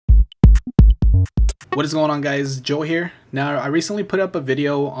What is going on, guys? Joe here. Now, I recently put up a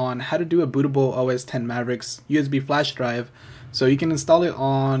video on how to do a bootable OS X Mavericks USB flash drive so you can install it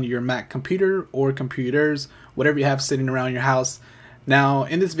on your Mac computer or computers, whatever you have sitting around your house. Now,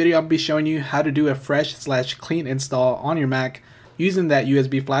 in this video, I'll be showing you how to do a fresh/clean install on your Mac using that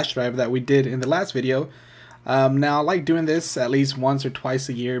USB flash drive that we did in the last video. Now, I like doing this at least once or twice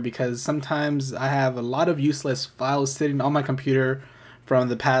a year because sometimes I have a lot of useless files sitting on my computer from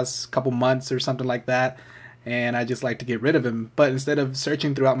the past couple months or something like that, and I just like to get rid of them. But instead of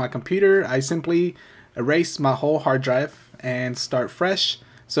searching throughout my computer, I simply erase my whole hard drive and start fresh.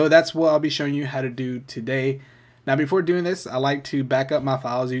 So that's what I'll be showing you how to do today. Now, before doing this, I like to back up my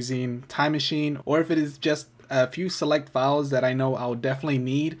files using Time Machine, or if it is just a few select files that I know I'll definitely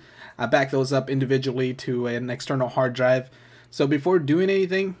need, I back those up individually to an external hard drive. So before doing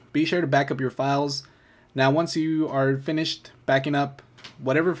anything, be sure to back up your files. Now, once you are finished backing up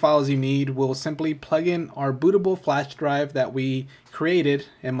whatever files you need, we'll simply plug in our bootable flash drive that we created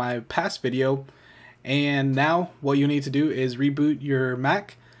in my past video. And now what you need to do is reboot your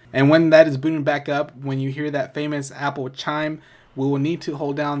Mac. And when that is booting back up, when you hear that famous Apple chime, we will need to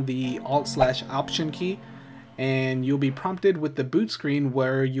hold down the Alt/Option key, and you'll be prompted with the boot screen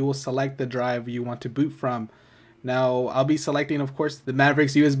where you will select the drive you want to boot from. Now, I'll be selecting, of course, the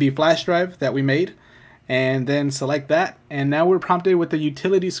Mavericks USB flash drive that we made, and then select that. And now we're prompted with the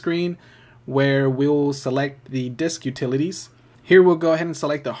utility screen where we'll select the disk utilities. Here we'll go ahead and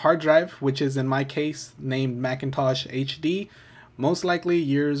select the hard drive, which is in my case named Macintosh HD. Most likely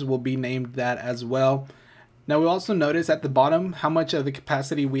yours will be named that as well. Now, we also notice at the bottom how much of the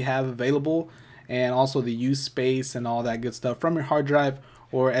capacity we have available, and also the use space and all that good stuff from your hard drive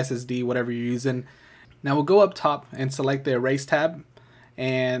or SSD, whatever you're using. Now we'll go up top and select the Erase tab,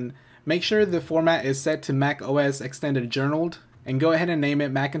 and make sure the format is set to Mac OS Extended Journaled, and go ahead and name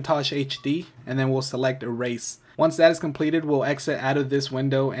it Macintosh HD, and then we'll select Erase. Once that is completed, we'll exit out of this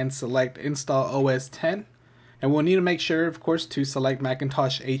window and select Install OS X. And we'll need to make sure, of course, to select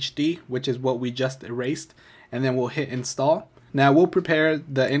Macintosh HD, which is what we just erased, and then we'll hit install. Now, we'll prepare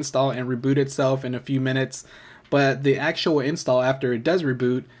the install and reboot itself in a few minutes, but the actual install after it does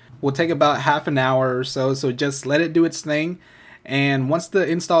reboot will take about half an hour or so, so just let it do its thing. And once the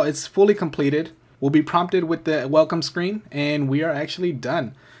install is fully completed, we'll be prompted with the welcome screen, and we are actually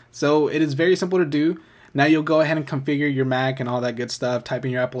done. So it is very simple to do. Now you'll go ahead and configure your Mac and all that good stuff, type in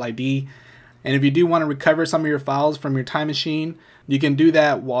your Apple ID. And if you do want to recover some of your files from your Time Machine, you can do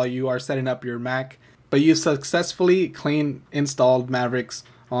that while you are setting up your Mac. But you successfully clean installed Mavericks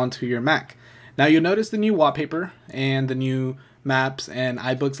onto your Mac. Now you'll notice the new wallpaper and the new Maps and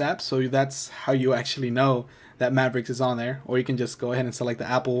iBooks apps, so that's how you actually know that Mavericks is on there. Or you can just go ahead and select the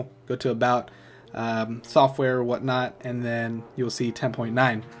Apple, go to About, Software or whatnot, and then you'll see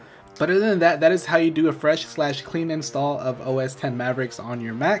 10.9. But other than that, that is how you do a fresh/clean install of OS X Mavericks on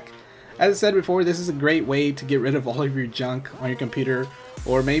your Mac. As I said before, this is a great way to get rid of all of your junk on your computer,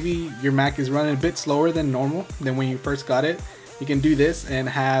 or maybe your Mac is running a bit slower than normal than when you first got it. You can do this and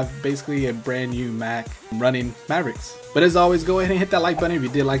have basically a brand new Mac running Mavericks. But as always, go ahead and hit that like button if you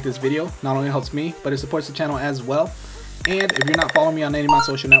did like this video. Not only helps me, but it supports the channel as well. And if you're not following me on any of my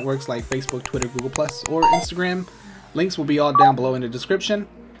social networks like Facebook, Twitter, Google+, or Instagram, links will be all down below in the description.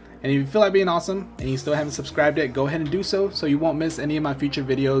 And if you feel like being awesome and you still haven't subscribed yet, go ahead and do so you won't miss any of my future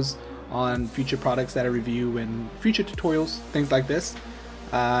videos on future products that I review and future tutorials, things like this.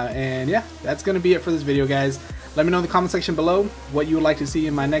 And yeah, that's going to be it for this video, guys. Let me know in the comment section below what you would like to see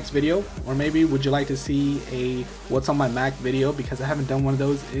in my next video, or maybe would you like to see a what's on my Mac video, because I haven't done one of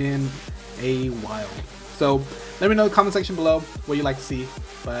those in a while. So let me know in the comment section below what you'd like to see.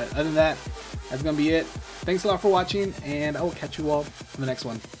 But other than that, that's going to be it. Thanks a lot for watching, and I will catch you all in the next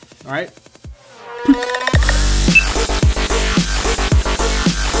one. Alright?